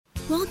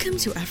Welcome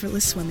to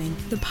Effortless Swimming,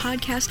 the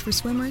podcast for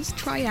swimmers,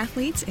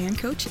 triathletes, and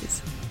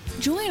coaches.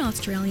 Join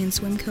Australian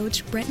swim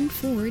coach Brenton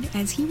Ford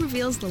as he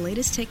reveals the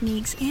latest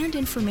techniques and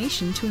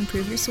information to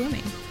improve your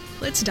swimming.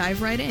 Let's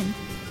dive right in.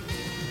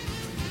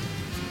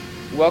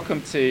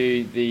 Welcome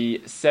to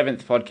the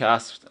 7th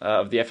podcast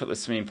of the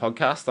Effortless Swimming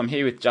podcast. I'm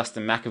here with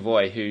Justin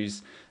McEvoy,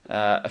 who's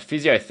a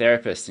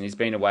physiotherapist, and he's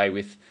been away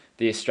with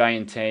the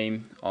Australian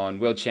team on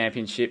World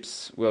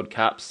Championships, World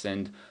Cups,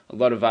 and a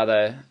lot of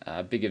other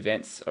big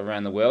events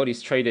around the world.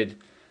 He's treated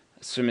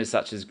swimmers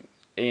such as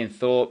Ian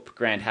Thorpe,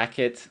 Grant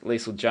Hackett,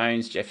 Liesl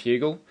Jones, Jeff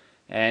Hugel,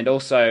 and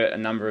also a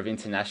number of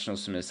international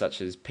swimmers such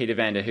as Peter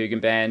van der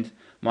Hoogenband,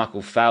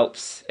 Michael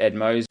Phelps, Ed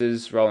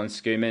Moses, Roland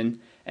Schoeman,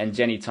 and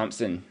Jenny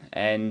Thompson.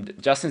 And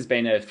Justin's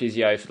been a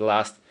physio for the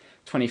last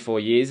 24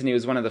 years, and he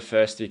was one of the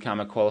first to become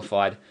a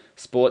qualified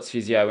sports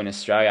physio in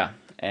Australia.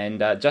 And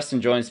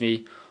Justin joins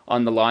me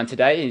on the line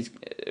today,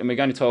 and we're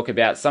going to talk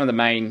about some of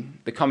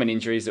the common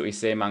injuries that we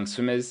see among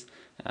swimmers,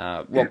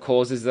 what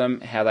causes them,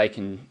 how they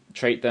can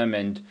treat them,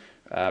 and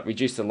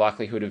reduce the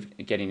likelihood of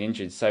getting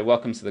injured. So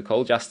welcome to the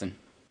call, Justin.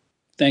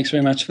 Thanks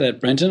very much for that,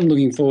 Brenton. I'm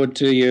looking forward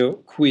to your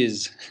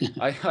quiz.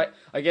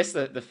 I guess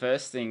the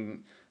first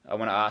thing I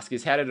want to ask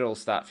is, how did it all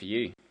start for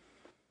you?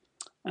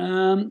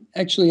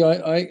 Actually,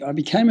 I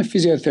became a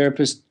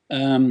physiotherapist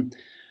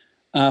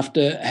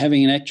after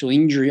having an actual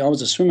injury. I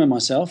was a swimmer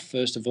myself,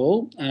 first of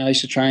all. I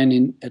used to train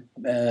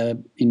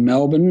in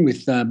Melbourne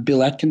with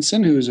Bill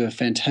Atkinson, who was a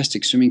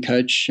fantastic swimming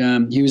coach.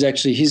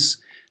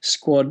 His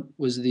squad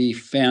was the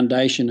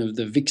foundation of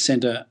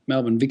the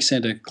Melbourne Vic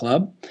Centre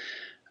Club.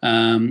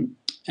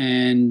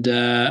 And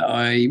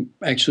I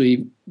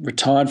actually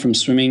retired from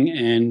swimming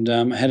and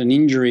had an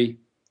injury,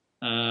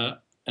 an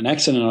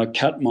accident. I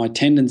cut my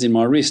tendons in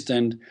my wrist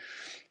and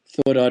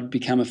thought I'd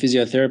become a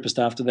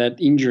physiotherapist after that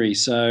injury.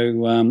 So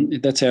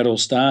that's how it all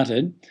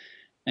started.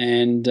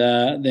 And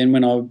then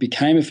when I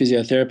became a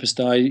physiotherapist,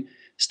 I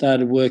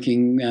started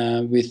working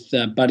with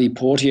Buddy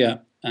Portier,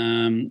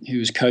 who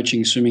was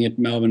coaching swimming at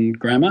Melbourne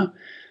Grammar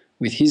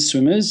with his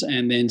swimmers,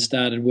 and then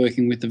started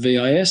working with the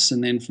VIS.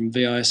 And then from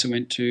VIS, I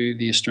went to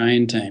the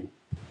Australian team.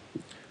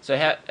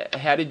 So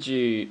how did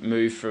you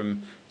move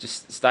from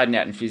just starting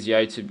out in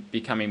physio to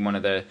becoming one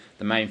of the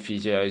main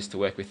physios to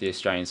work with the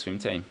Australian swim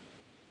team?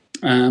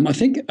 I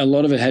think a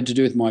lot of it had to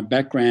do with my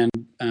background.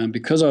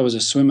 Because I was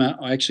a swimmer,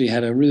 I actually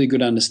had a really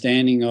good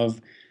understanding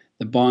of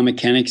the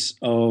biomechanics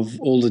of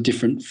all the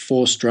different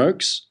four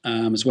strokes,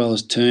 as well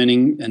as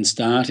turning and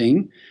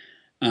starting.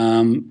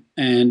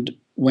 And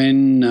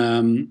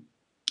when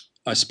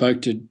I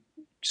spoke to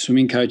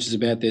swimming coaches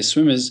about their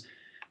swimmers,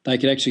 they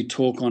could actually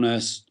talk on a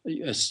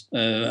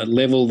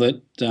level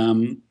that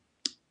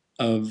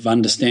of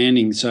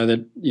understanding, so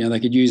that they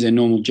could use their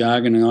normal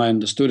jargon and I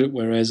understood it.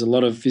 Whereas a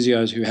lot of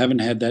physios who haven't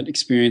had that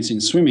experience in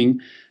swimming,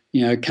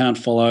 can't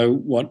follow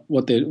what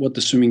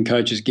the swimming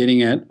coach is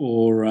getting at,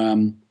 or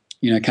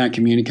can't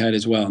communicate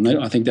as well. And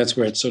I think that's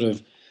where it sort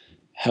of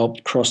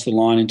helped cross the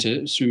line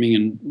into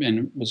swimming,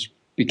 and it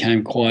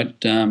became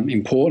quite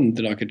important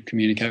that I could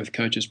communicate with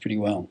coaches pretty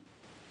well.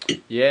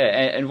 Yeah,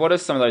 and what are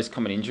some of those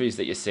common injuries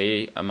that you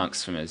see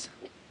amongst swimmers?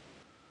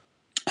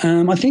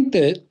 I think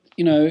that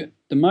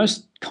the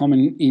most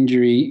common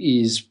injury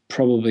is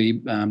probably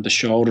the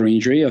shoulder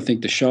injury. I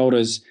think the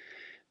shoulder's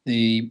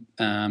the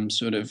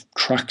sort of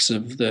crux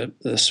of the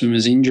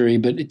swimmer's injury,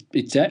 but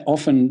it's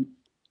often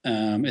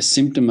a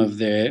symptom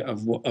of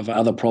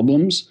other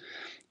problems.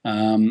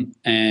 So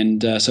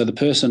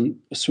the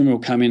swimmer will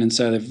come in and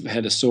say they've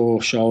had a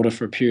sore shoulder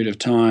for a period of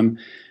time,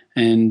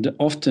 and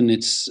often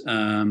it's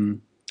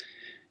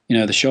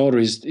the shoulder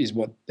is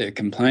what they're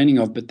complaining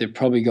of, but they've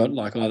probably got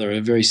like either a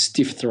very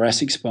stiff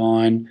thoracic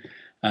spine,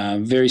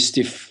 very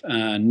stiff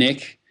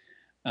neck,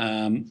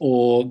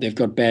 or they've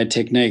got bad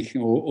technique,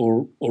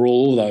 or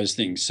all of those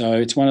things. So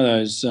it's one of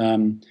those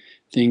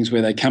things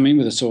where they come in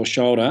with a sore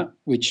shoulder,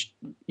 which,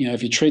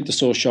 if you treat the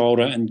sore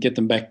shoulder and get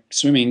them back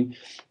swimming,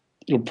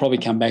 it'll probably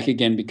come back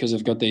again because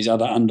they've got these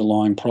other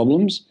underlying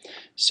problems.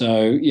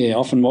 So,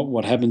 often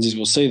what happens is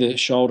we'll see the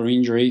shoulder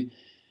injury,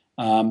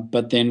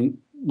 but then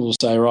we'll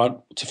say, right,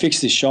 to fix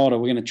this shoulder,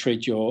 we're going to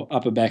treat your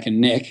upper back and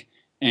neck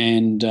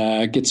and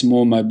get some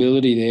more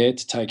mobility there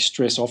to take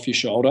stress off your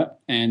shoulder,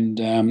 and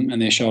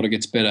their shoulder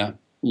gets better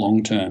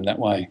long term that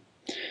way.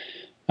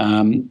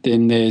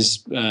 Then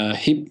there's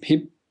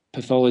hip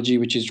pathology,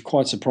 which is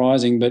quite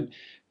surprising but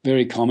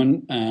very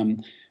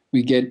common.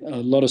 We get a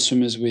lot of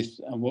swimmers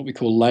with what we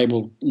call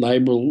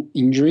labral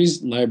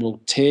injuries, labral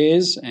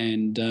tears,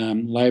 and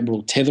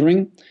labral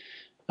tethering,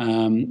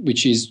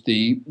 which is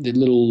the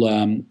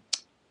little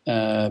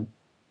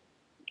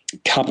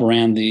cup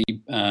around the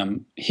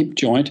hip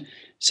joint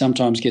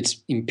sometimes gets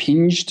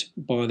impinged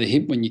by the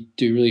hip when you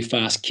do really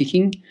fast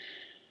kicking.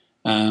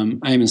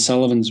 Eamon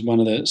Sullivan's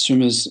one of the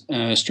swimmers,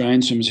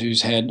 Australian swimmers,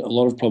 who's had a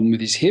lot of problem with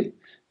his hip,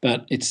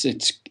 but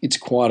it's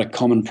quite a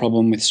common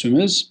problem with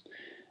swimmers.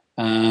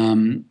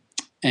 And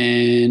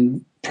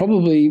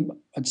probably,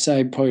 I'd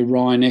say probably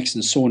wry necks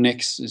and sore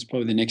necks is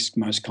probably the next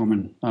most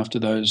common after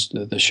those,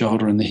 the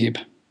shoulder and the hip.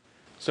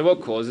 So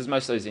what causes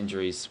most of those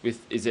injuries?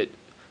 Is it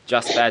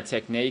just bad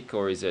technique,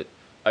 or is it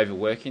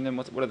overworking them?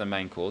 What are the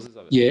main causes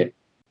of it? Yeah,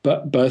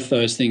 but both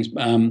those things.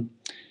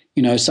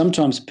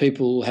 Sometimes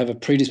people have a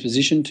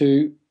predisposition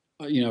to,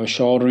 a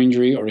shoulder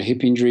injury or a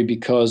hip injury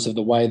because of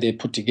the way they're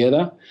put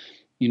together.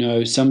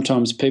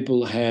 Sometimes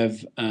people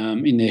have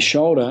in their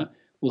shoulder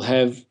will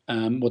have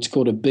what's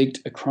called a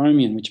beaked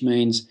acromion, which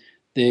means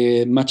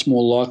they're much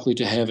more likely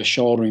to have a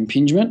shoulder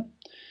impingement.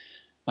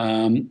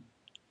 Then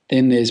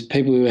there's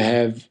people who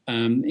have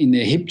in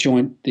their hip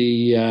joint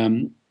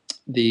the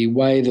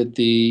way that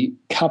the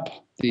cup,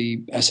 the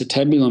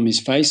acetabulum is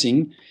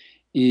facing,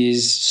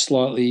 is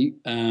slightly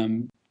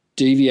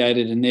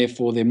deviated, and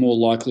therefore they're more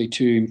likely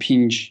to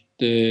impinge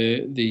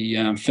the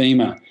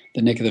femur,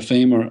 the neck of the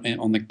femur,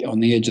 on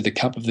the edge of the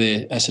cup of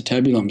their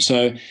acetabulum.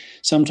 So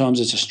sometimes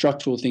it's a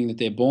structural thing that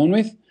they're born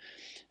with.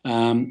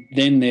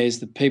 Then there's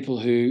the people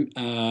who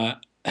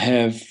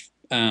have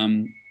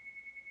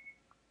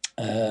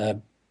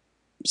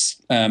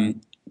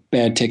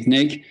bad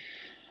technique,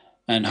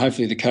 and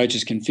hopefully the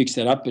coaches can fix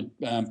that up.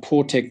 But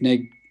poor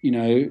technique,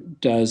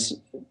 does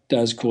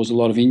cause a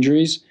lot of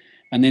injuries.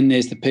 And then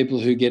there's the people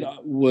who get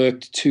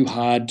worked too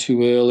hard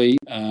too early.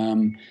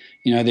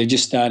 They're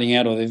just starting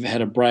out, or they've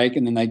had a break,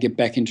 and then they get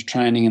back into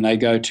training and they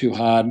go too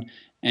hard,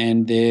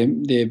 and their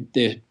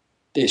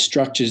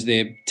structures,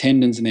 their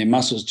tendons and their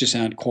muscles just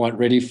aren't quite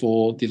ready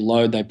for the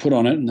load they put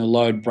on it, and the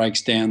load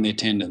breaks down their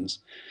tendons.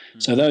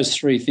 Mm. So those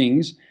three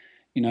things,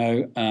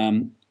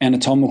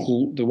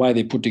 anatomical, the way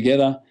they're put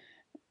together,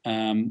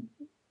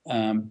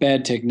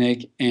 bad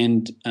technique,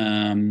 and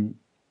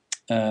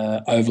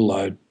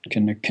overload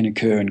can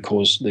occur and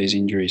cause these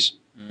injuries.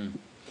 Mm.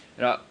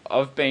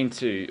 I've been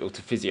to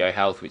Physio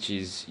Health, which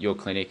is your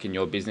clinic and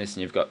your business,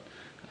 and you've got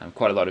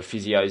quite a lot of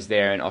physios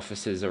there and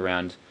offices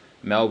around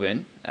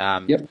Melbourne.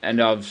 Yep. And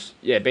I've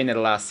been there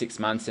the last 6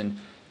 months, and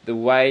the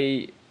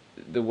way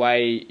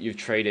you've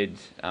treated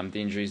the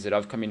injuries that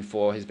I've come in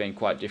for has been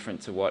quite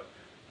different to what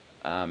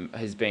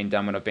has been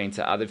done when I've been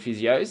to other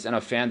physios, and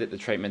I've found that the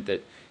treatment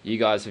that you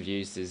guys have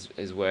used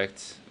has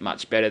worked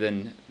much better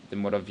than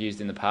what I've used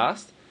in the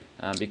past.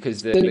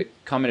 Because the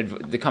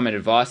common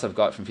advice I've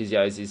got from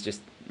physios is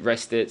just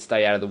rest it,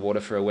 stay out of the water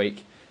for a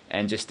week,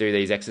 and just do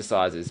these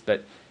exercises.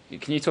 But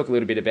can you talk a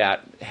little bit about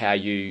how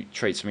you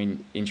treat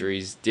some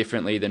injuries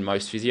differently than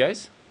most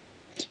physios?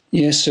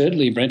 Yes,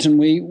 certainly, Brenton.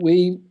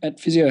 We at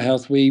Physio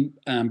Health, we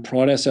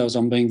pride ourselves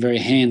on being very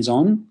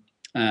hands-on,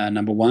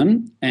 number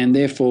one, and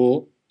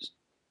therefore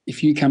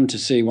if you come to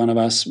see one of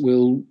us,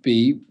 we'll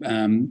be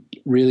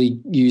really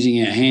using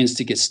our hands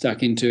to get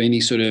stuck into any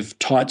sort of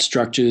tight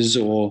structures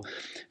or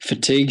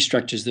fatigue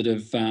structures that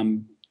have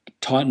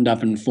tightened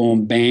up and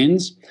formed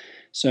bands.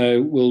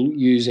 So we'll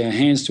use our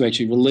hands to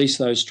actually release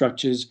those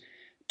structures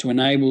to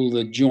enable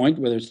the joint,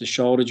 whether it's the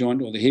shoulder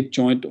joint or the hip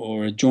joint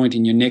or a joint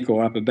in your neck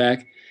or upper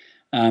back,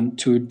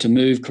 to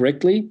move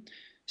correctly.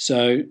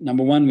 So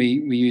number one,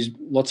 we use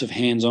lots of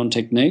hands-on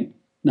technique.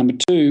 Number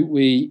two,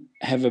 we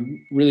have a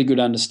really good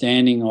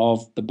understanding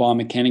of the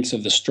biomechanics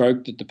of the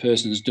stroke that the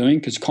person is doing,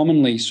 because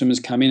commonly swimmers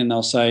come in and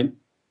they'll say,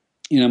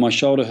 my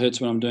shoulder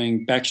hurts when I'm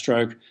doing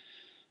backstroke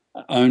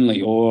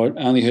only, or it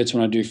only hurts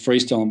when I do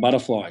freestyle and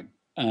butterfly.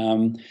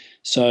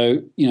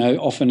 So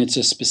often it's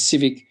a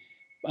specific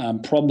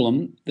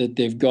problem that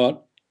they've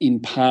got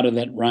in part of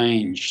that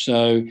range.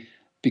 So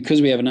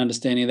because we have an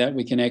understanding of that,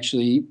 we can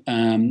actually,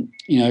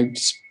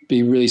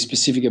 be really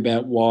specific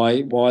about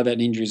why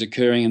that injury is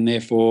occurring, and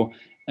therefore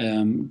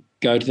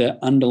go to that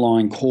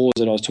underlying cause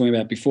that I was talking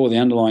about before, the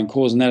underlying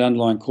cause. And that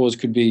underlying cause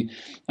could be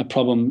a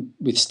problem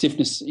with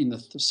stiffness in the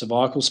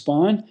cervical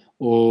spine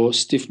or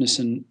stiffness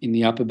in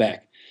the upper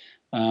back.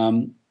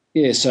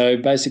 So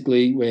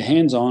basically we're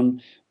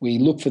hands-on. We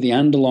look for the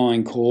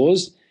underlying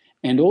cause.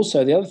 And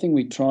also the other thing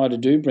we try to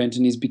do,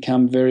 Brenton, is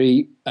become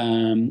very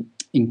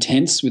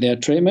intense with our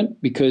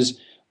treatment, because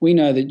we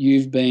know that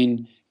you've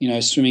been,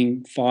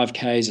 swimming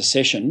 5Ks a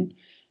session.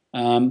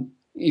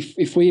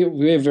 If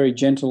we're very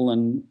gentle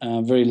and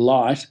very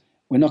light,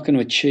 we're not going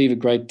to achieve a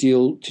great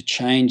deal to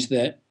change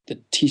the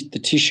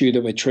tissue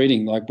that we're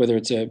treating, like whether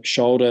it's a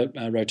shoulder,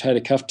 a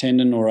rotator cuff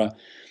tendon,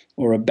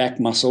 or a back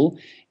muscle.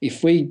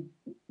 If we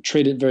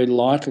treat it very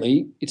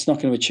lightly, it's not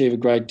going to achieve a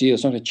great deal.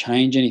 It's not going to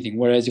change anything.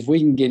 Whereas if we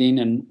can get in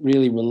and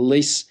really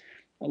release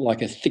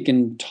like a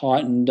thickened,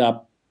 tightened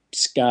up,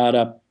 scarred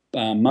up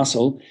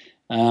muscle,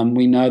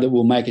 we know that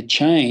we'll make a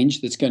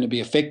change that's going to be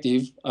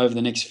effective over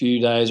the next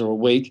few days or a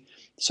week,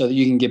 so that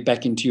you can get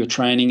back into your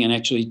training and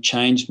actually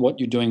change what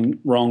you're doing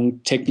wrong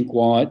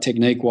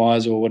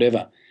technique-wise or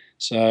whatever.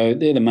 So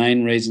they're the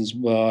main reasons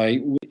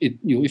why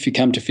if you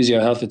come to Physio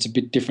Health, it's a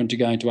bit different to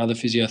going to other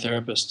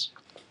physiotherapists.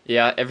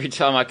 Yeah, every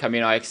time I come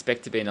in, I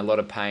expect to be in a lot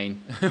of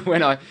pain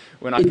when I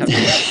come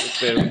in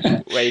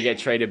to where you get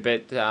treated.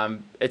 But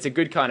it's a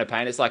good kind of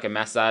pain. It's like a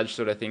massage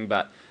sort of thing,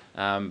 but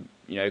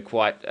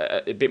quite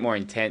a bit more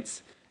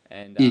intense.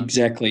 And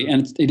exactly,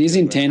 and it is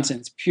intense, and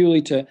it's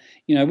purely to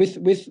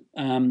with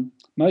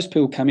most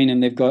people come in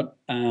and they've got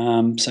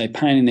say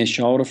pain in their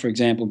shoulder, for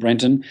example,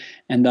 Brenton,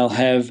 and they'll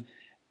have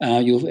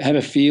you'll have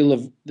a feel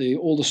of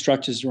all the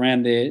structures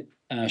around their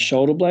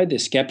shoulder blade, their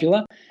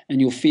scapula,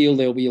 and you'll feel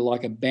there'll be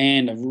like a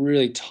band of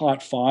really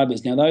tight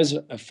fibers. Now, those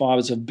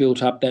fibers have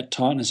built up that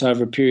tightness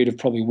over a period of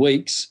probably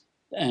weeks.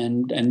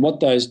 And what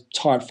those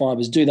tight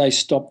fibers do, they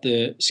stop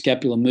the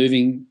scapula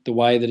moving the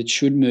way that it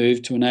should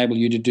move to enable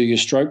you to do your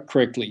stroke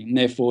correctly, and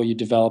therefore you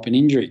develop an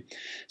injury.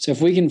 So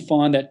if we can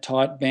find that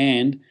tight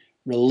band,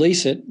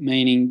 release it,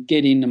 meaning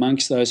get in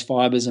amongst those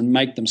fibers and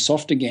make them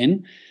soft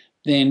again,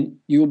 then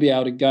you'll be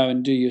able to go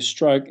and do your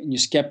stroke and your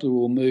scapula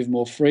will move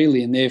more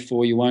freely, and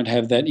therefore you won't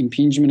have that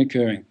impingement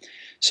occurring.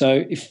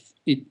 So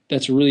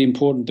that's really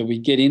important that we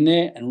get in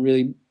there and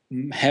really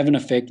have an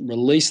effect,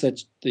 release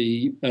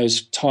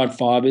those tight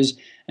fibers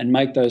and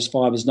make those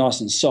fibers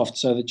nice and soft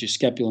so that your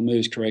scapula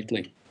moves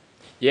correctly.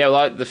 Yeah,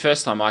 well, the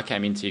first time I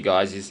came into you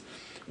guys is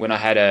when I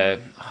had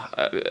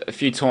a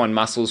few torn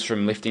muscles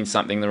from lifting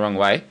something the wrong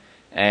way,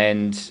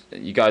 and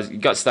you guys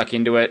got stuck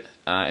into it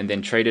and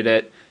then treated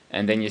it,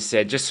 and then you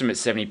said just swim at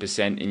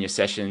 70% in your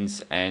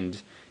sessions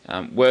and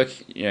work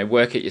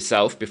it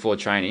yourself before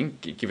training.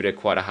 Give it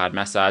quite a hard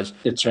massage.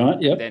 That's right.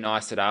 Yep. Then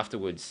ice it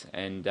afterwards,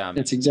 and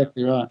that's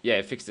exactly right. Yeah,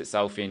 it fixed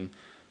itself in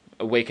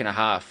a week and a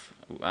half.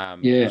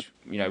 Which,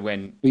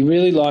 when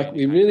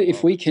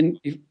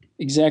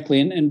exactly.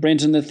 And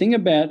Brenton, the thing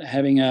about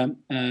having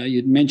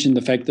you'd mentioned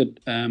the fact that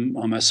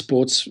I'm a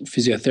sports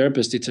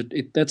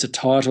physiotherapist. That's a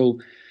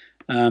title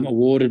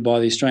awarded by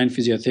the Australian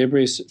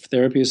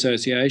Physiotherapy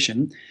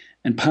Association.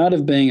 And part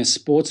of being a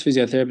sports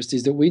physiotherapist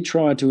is that we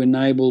try to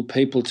enable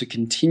people to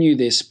continue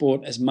their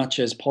sport as much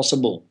as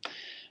possible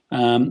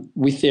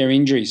with their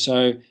injury.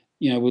 So,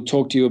 we'll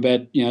talk to you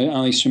about,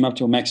 only swim up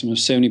to a maximum of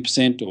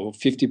 70% or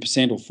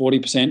 50% or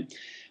 40%.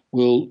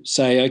 We'll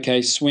say,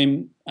 okay,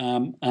 swim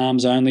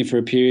arms only for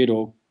a period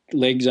or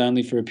legs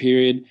only for a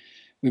period.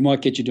 We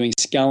might get you doing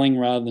sculling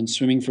rather than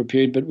swimming for a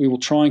period, but we will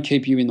try and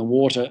keep you in the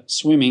water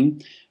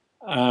swimming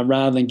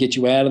rather than get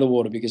you out of the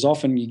water, because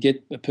often you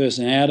get a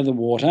person out of the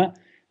water,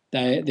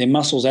 their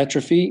muscles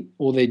atrophy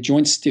or their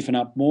joints stiffen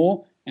up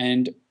more,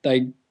 and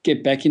they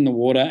get back in the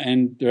water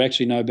and they're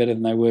actually no better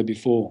than they were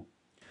before.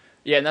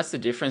 Yeah, and that's the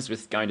difference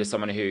with going to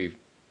someone who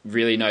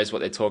really knows what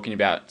they're talking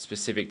about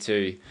specific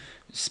to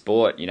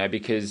sport,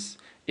 because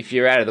if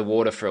you're out of the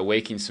water for a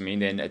week in swimming,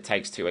 then it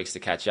takes 2 weeks to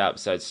catch up.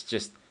 So it's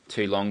just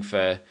too long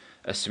for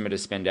a swimmer to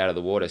spend out of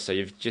the water. So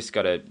you've just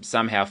got to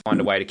somehow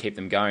find a way to keep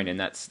them going, and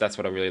that's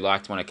what I really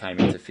liked when I came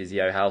into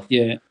physio health.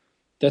 Yeah.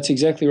 That's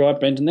exactly right,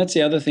 Brenton. That's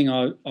the other thing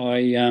I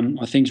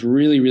think is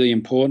really, really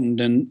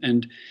important.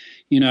 And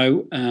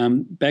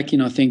back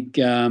in I think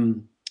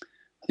it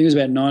was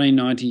about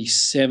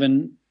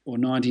 1997 or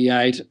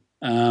 98,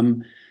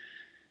 I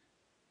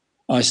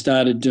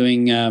started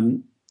doing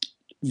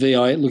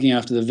looking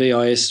after the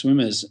VIS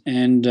swimmers,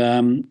 and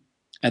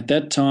at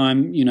that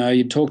time,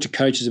 you'd talk to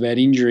coaches about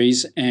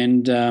injuries,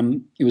 and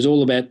it was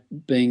all about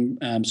being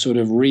sort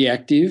of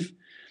reactive.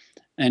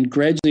 And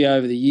gradually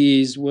over the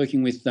years,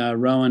 working with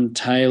Rowan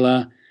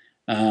Taylor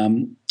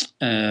and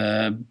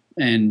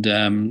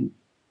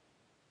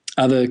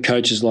other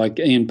coaches like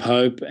Ian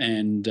Pope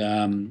and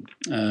I'm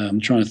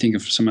trying to think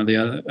of some of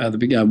the other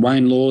big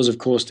Wayne Laws, of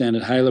course, down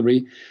at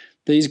Haileybury.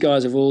 These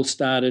guys have all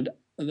started.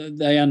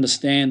 They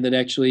understand that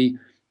actually,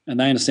 and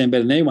they understand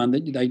better than anyone,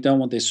 that they don't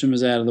want their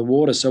swimmers out of the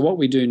water. So what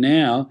we do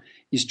now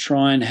is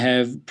try and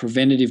have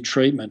preventative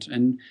treatment,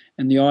 and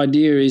the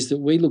idea is that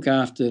we look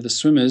after the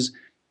swimmers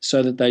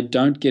so that they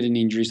don't get an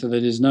injury, so that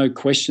there's no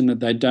question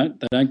that they don't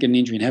get an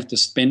injury and have to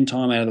spend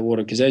time out of the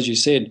water. Because as you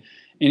said,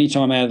 any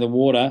time out of the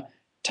water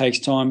takes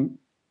time,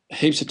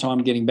 heaps of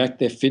time getting back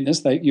their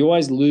fitness. You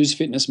always lose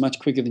fitness much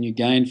quicker than you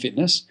gain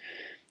fitness.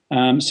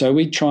 So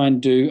we try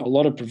and do a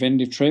lot of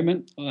preventative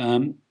treatment.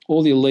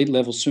 All the elite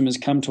level swimmers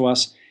come to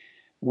us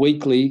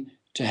weekly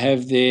to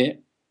have their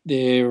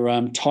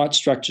tight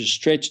structures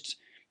stretched,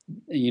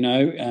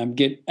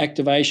 get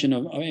activation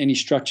of any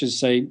structures,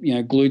 say,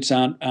 glutes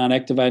aren't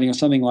activating or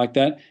something like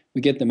that.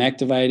 We get them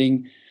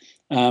activating.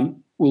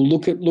 We'll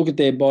look at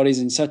their bodies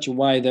in such a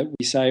way that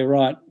we say,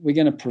 right, we're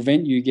going to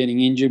prevent you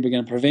getting injured. We're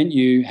going to prevent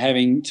you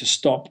having to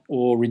stop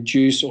or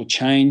reduce or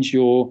change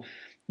your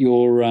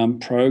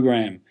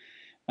program.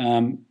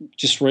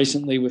 Just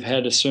recently, we've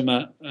had a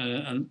swimmer,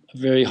 a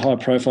very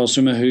high-profile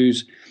swimmer,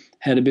 who's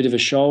had a bit of a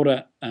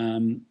shoulder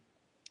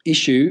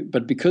issue,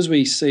 but because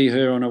we see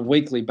her on a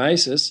weekly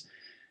basis,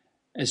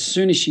 as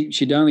soon as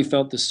she'd only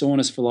felt the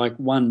soreness for like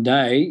one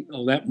day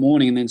or that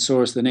morning and then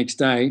saw us the next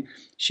day,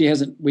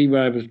 we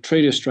were able to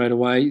treat her straight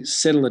away,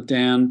 settle it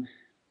down,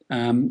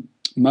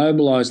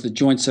 mobilise the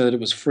joint so that it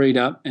was freed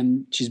up,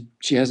 and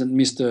she hasn't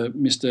missed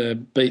a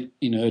beat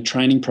in her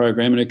training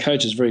program, and her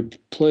coach is very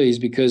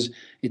pleased because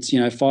it's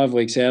 5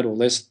 weeks out or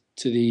less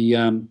to the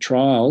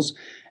trials,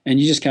 and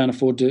you just can't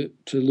afford to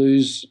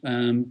lose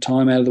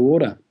time out of the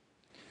water.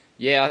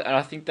 Yeah, and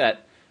I think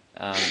that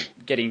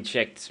getting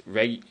checked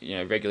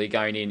regularly,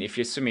 going in, if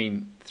you're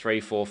swimming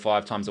 3, 4,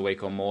 5 times a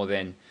week or more,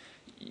 then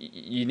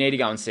you need to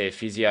go and see a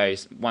physio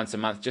once a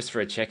month just for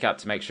a checkup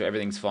to make sure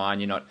everything's fine,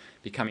 you're not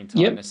becoming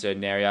tight in a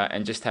certain area,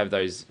 and just have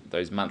those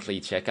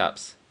monthly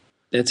checkups.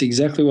 That's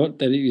exactly what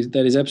that is.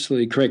 That is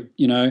absolutely correct.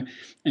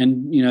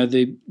 And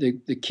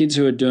the kids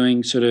who are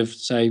doing sort of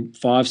say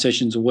 5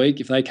 sessions a week,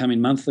 if they come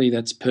in monthly,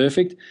 that's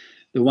perfect.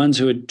 The ones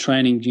who are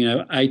training,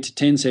 8 to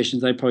 10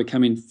 sessions, they probably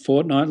come in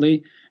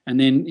fortnightly. And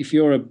then if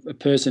you're a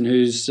person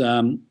whose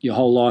your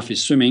whole life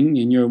is swimming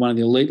and you're one of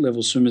the elite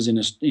level swimmers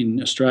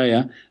in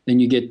Australia, then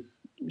you get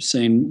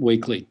seen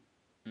weekly.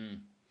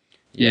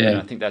 Yeah, and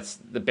I think that's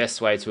the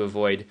best way to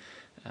avoid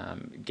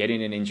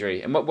getting an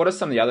injury. And what are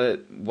some of the other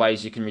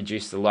ways you can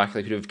reduce the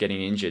likelihood of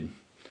getting injured?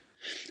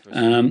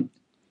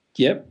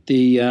 Yep.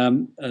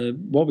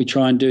 What we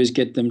try and do is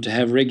get them to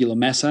have regular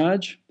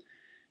massage,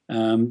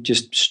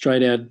 just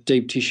straight out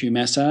deep tissue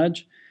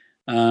massage.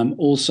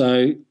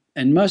 Also,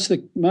 and most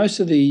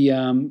of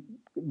the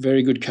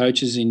very good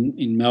coaches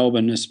in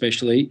Melbourne,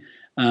 especially,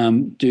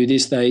 do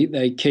this.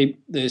 They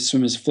keep their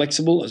swimmers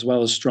flexible as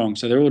well as strong.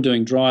 So they're all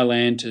doing dry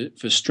land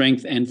for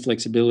strength and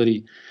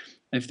flexibility.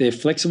 If they're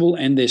flexible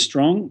and they're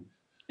strong,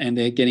 and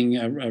they're getting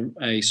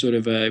a sort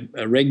of a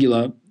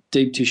regular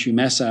deep tissue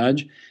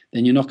massage,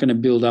 then you're not going to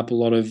build up a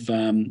lot of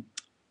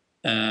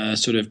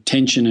sort of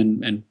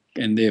tension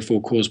and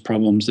therefore cause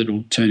problems that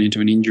will turn into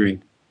an injury.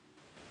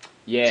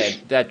 Yeah,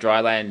 that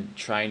dry land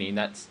training,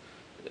 that's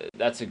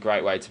a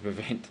great way to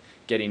prevent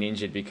getting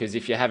injured, because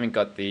if you haven't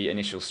got the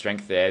initial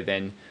strength there,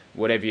 then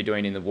whatever you're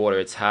doing in the water,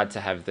 it's hard to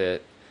have the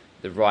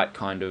right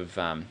kind of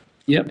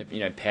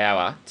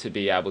power to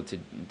be able to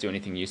do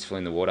anything useful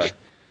in the water.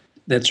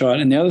 That's right.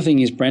 And the other thing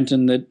is,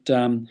 Brenton, that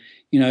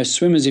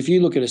swimmers, if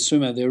you look at a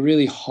swimmer, they're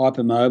really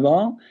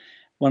hypermobile.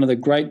 One of the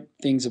great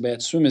things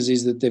about swimmers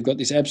is that they've got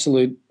this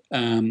absolute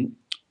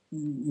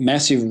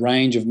massive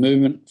range of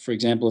movement, for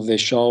example, of their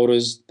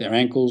shoulders, their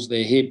ankles,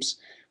 their hips,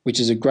 which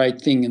is a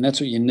great thing, and that's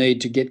what you need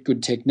to get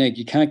good technique.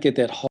 You can't get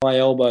that high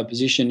elbow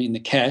position in the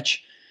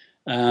catch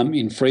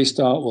in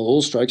freestyle, well,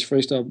 all strokes,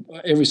 freestyle,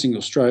 every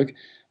single stroke,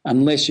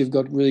 unless you've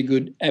got really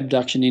good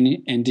abduction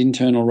and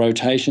internal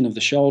rotation of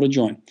the shoulder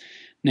joint.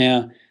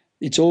 Now,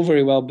 it's all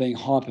very well being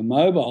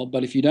hypermobile,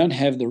 but if you don't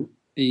have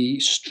the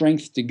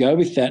strength to go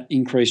with that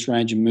increased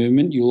range of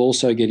movement, you'll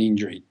also get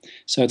injury.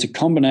 So it's a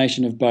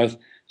combination of both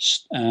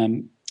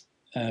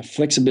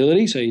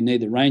flexibility, so you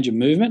need the range of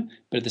movement,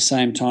 but at the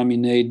same time you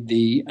need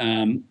the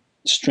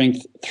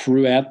strength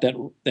throughout that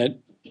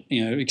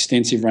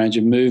extensive range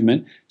of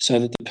movement, so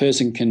that the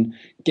person can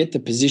get the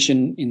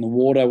position in the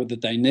water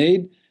that they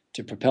need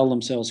to propel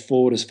themselves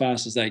forward as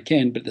fast as they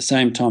can, but at the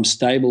same time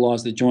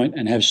stabilise the joint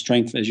and have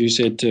strength, as you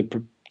said, to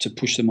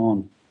push them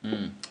on.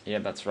 Yeah,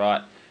 that's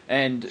right.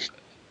 And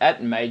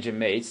at major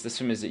meets, the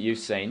swimmers that you've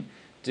seen,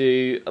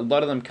 do a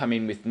lot of them come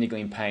in with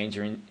niggling pains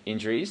or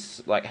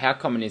injuries? Like, how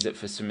common is it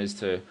for swimmers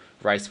to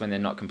race when they're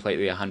not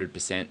completely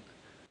 100%?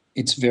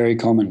 It's very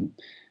common.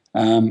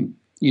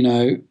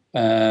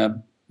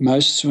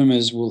 Most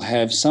swimmers will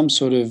have some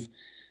sort of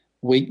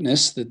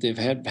weakness that they've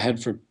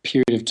had for a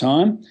period of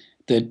time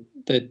that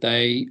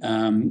they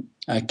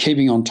are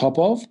keeping on top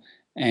of.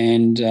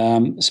 And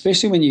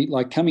especially when you,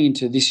 like coming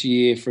into this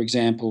year, for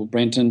example,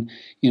 Brenton,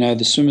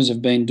 the swimmers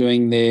have been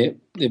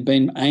they've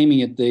been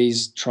aiming at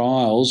these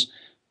trials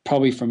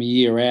probably from a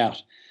year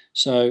out.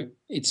 So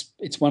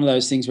it's one of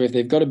those things where if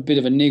they've got a bit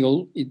of a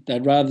niggle,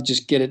 they'd rather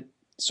just get it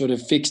sort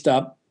of fixed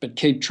up, but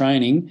keep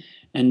training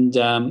and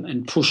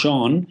push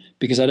on,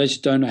 because I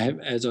just don't have,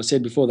 as I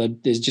said before,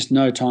 there's just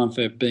no time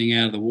for being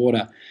out of the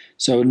water.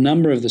 So a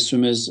number of the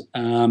swimmers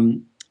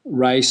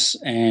race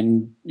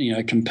and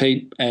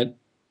compete at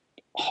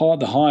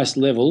the highest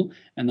level,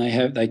 and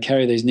they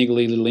carry these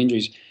niggly little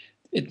injuries.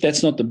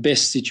 That's not the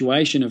best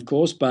situation, of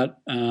course, but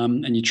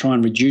and you try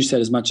and reduce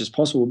that as much as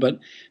possible. But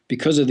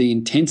because of the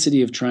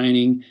intensity of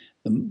training,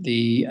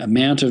 the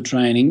amount of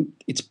training,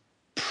 it's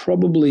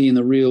probably in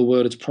the real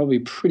world, it's probably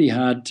pretty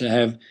hard to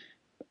have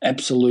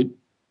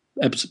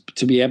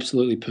to be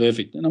absolutely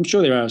perfect. And I'm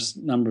sure there are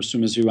a number of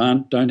swimmers who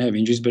don't have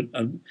injuries, but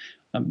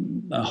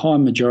a high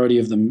majority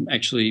of them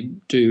actually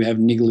do have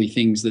niggly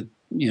things that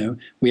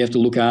we have to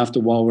look after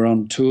while we're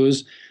on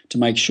tours to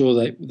make sure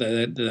that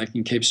they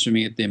can keep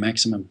swimming at their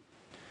maximum.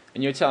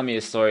 And you're telling me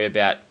a story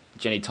about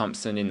Jenny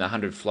Thompson in the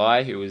 100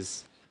 fly, who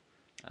was...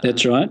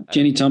 That's right.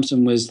 Jenny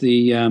Thompson was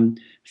the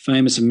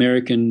famous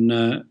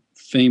American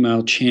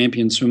female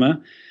champion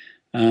swimmer.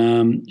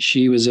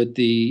 She was at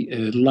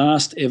the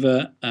last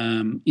ever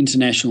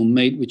international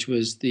meet, which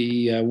was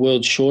the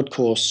World Short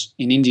Course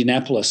in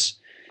Indianapolis.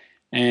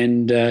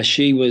 And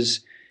she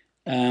was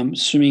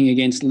swimming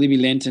against Libby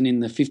Lenton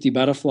in the 50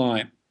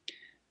 butterfly.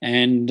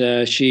 And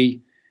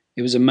it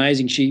was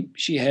amazing.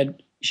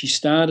 She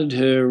started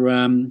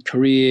her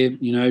career,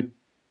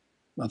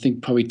 I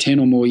think probably 10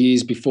 or more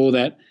years before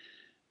that,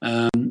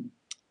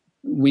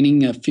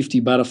 winning a 50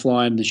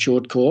 butterfly in the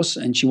short course,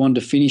 and she wanted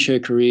to finish her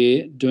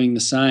career doing the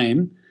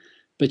same.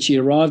 But she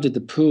arrived at the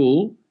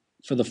pool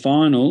for the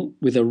final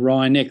with a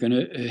wry neck, and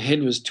her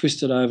head was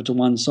twisted over to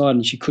one side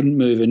and she couldn't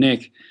move her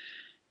neck.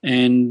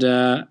 And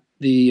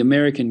the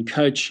American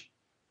coach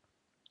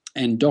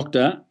and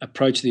doctor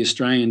approached the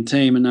Australian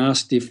team and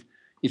asked if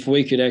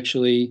we could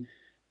actually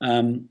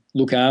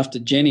look after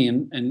Jenny,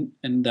 and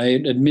they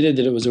admitted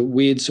that it was a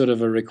weird sort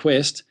of a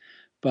request,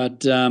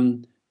 but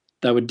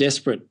they were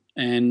desperate.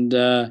 And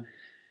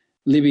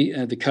Libby,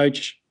 the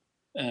coach,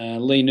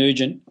 Lee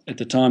Nugent at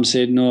the time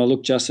said, "No,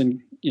 look,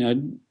 Justin,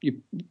 you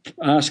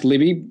ask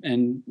Libby,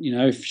 and,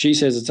 if she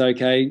says it's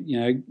okay,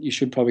 you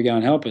should probably go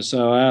and help her."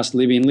 So I asked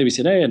Libby, and Libby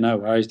said, "Hey, no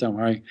worries, don't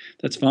worry,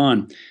 that's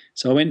fine."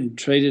 So I went and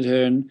treated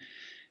her, and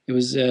it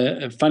was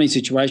a funny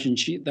situation.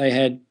 They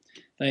had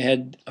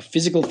a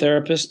physical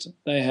therapist,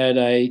 they had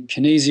a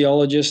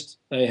kinesiologist,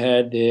 they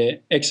had their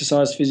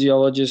exercise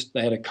physiologist,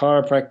 they had a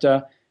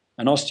chiropractor,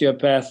 an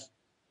osteopath,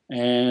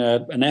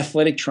 and an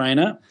athletic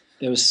trainer.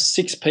 There was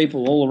 6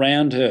 people all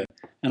around her,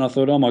 and I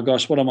thought, oh my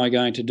gosh, what am I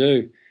going to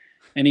do?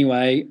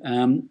 Anyway,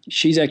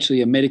 she's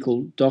actually a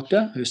medical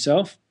doctor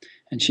herself,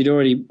 and she'd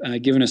already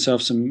given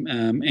herself some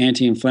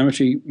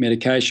anti-inflammatory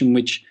medication,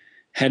 which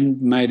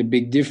hadn't made a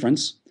big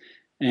difference.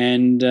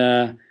 And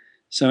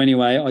so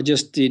anyway, I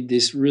just did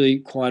this really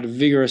quite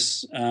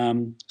vigorous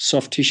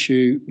soft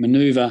tissue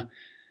maneuver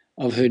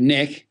of her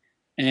neck,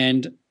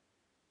 and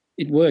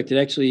it worked. It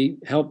actually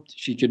helped.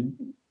 She could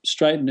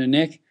straighten her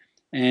neck,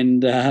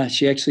 and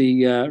she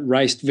actually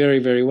raced very,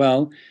 very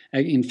well.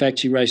 In fact,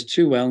 she raced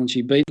too well, and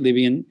she beat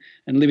Libby, and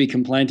Libby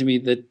complained to me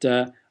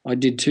that I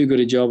did too good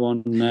a job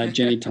on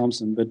Jenny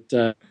Thompson,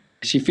 but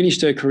she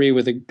finished her career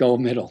with a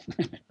gold medal.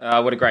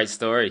 What a great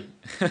story.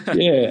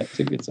 Yeah, it's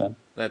a good one.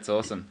 That's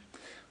awesome.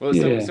 Well,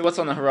 so what's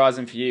on the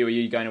horizon for you? Are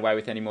you going away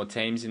with any more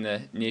teams in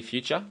the near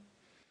future?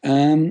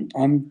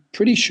 I'm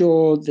pretty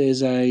sure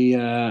there's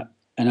an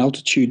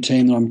altitude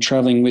team that I'm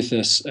travelling with,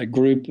 a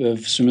group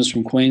of swimmers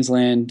from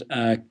Queensland,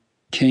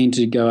 keen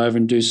to go over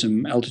and do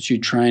some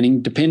altitude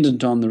training,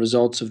 dependent on the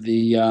results of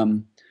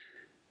the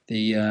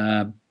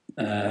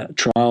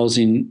trials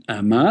in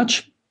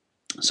March.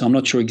 So I'm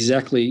not sure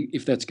exactly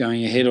if that's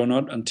going ahead or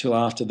not until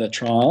after the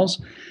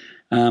trials,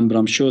 but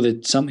I'm sure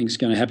that something's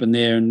going to happen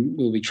there, and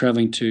we'll be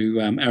travelling to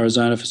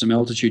Arizona for some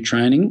altitude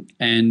training,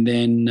 and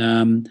then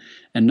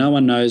and no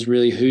one knows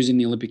really who's in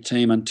the Olympic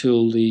team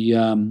until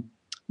the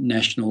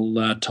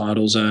national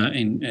titles are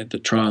at the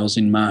trials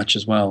in March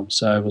as well.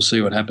 So we'll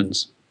see what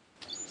happens.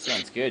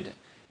 Sounds good.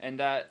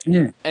 And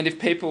and if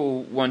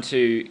people want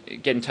to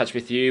get in touch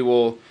with you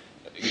or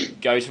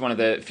go to one of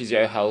the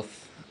Physio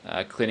Health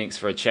clinics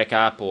for a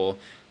checkup or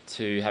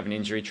to have an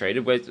injury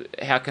treated,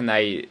 how can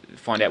they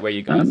find out where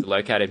you guys are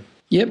located?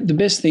 Yep, the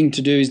best thing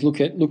to do is look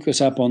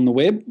us up on the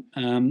web,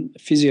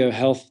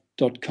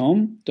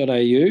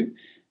 physiohealth.com.au,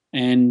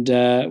 and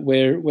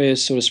we're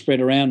sort of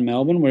spread around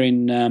Melbourne. We're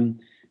in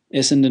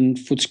Essendon,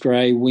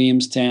 Footscray,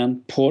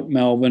 Williamstown, Port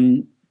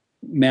Melbourne,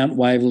 Mount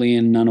Waverley,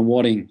 and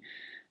Nunawading.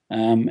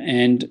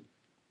 And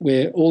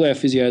where all our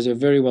physios are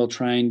very well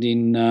trained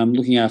in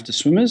looking after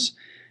swimmers,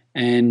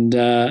 and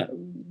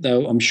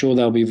I'm sure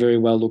they'll be very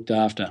well looked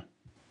after.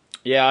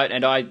 Yeah,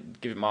 and I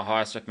give it my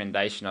highest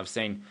recommendation. I've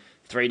seen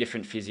 3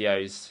 different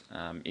physios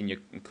in your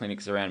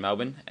clinics around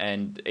Melbourne,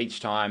 and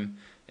each time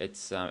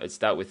it's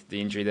dealt with the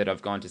injury that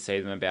I've gone to see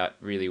them about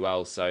really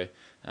well. So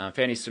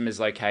for any swimmers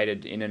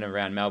located in and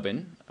around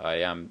Melbourne,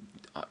 I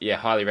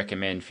highly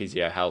recommend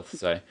Physio Health.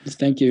 So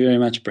thank you very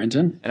much,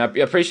 Brenton. And I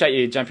appreciate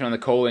you jumping on the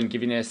call and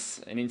giving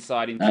us an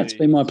insight into. It's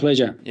been my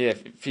pleasure. Yeah,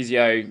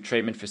 physio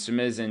treatment for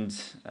swimmers, and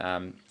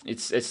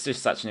it's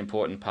just such an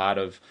important part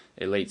of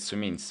elite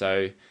swimming.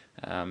 So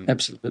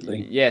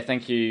absolutely. Yeah,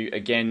 thank you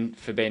again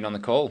for being on the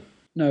call.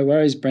 No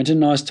worries, Brenton.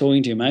 Nice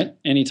talking to you, mate.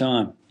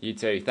 Anytime. You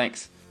too.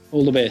 Thanks.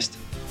 All the best.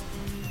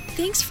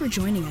 Thanks for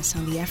joining us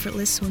on the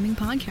Effortless Swimming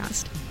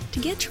Podcast. To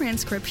get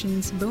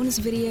transcriptions, bonus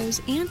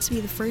videos, and to be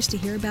the first to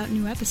hear about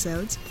new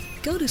episodes,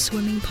 go to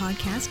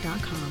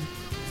swimmingpodcast.com.